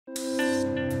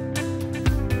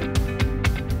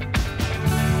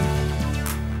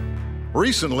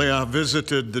Recently, I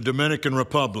visited the Dominican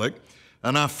Republic,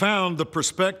 and I found the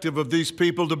perspective of these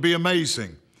people to be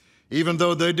amazing. Even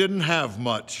though they didn't have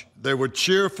much, they were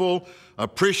cheerful,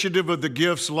 appreciative of the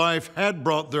gifts life had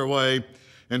brought their way,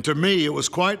 and to me, it was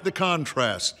quite the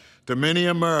contrast to many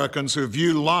Americans who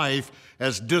view life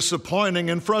as disappointing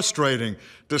and frustrating,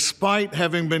 despite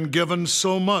having been given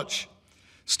so much.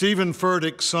 Stephen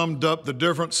Furtick summed up the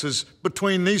differences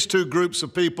between these two groups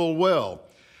of people well.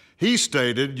 He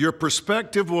stated, "Your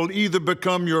perspective will either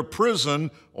become your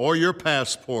prison or your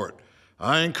passport."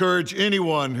 I encourage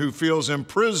anyone who feels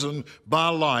imprisoned by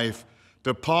life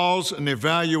to pause and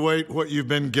evaluate what you've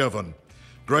been given.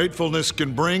 Gratefulness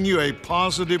can bring you a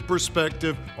positive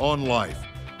perspective on life.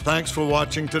 Thanks for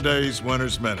watching today's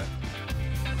Winner's Minute.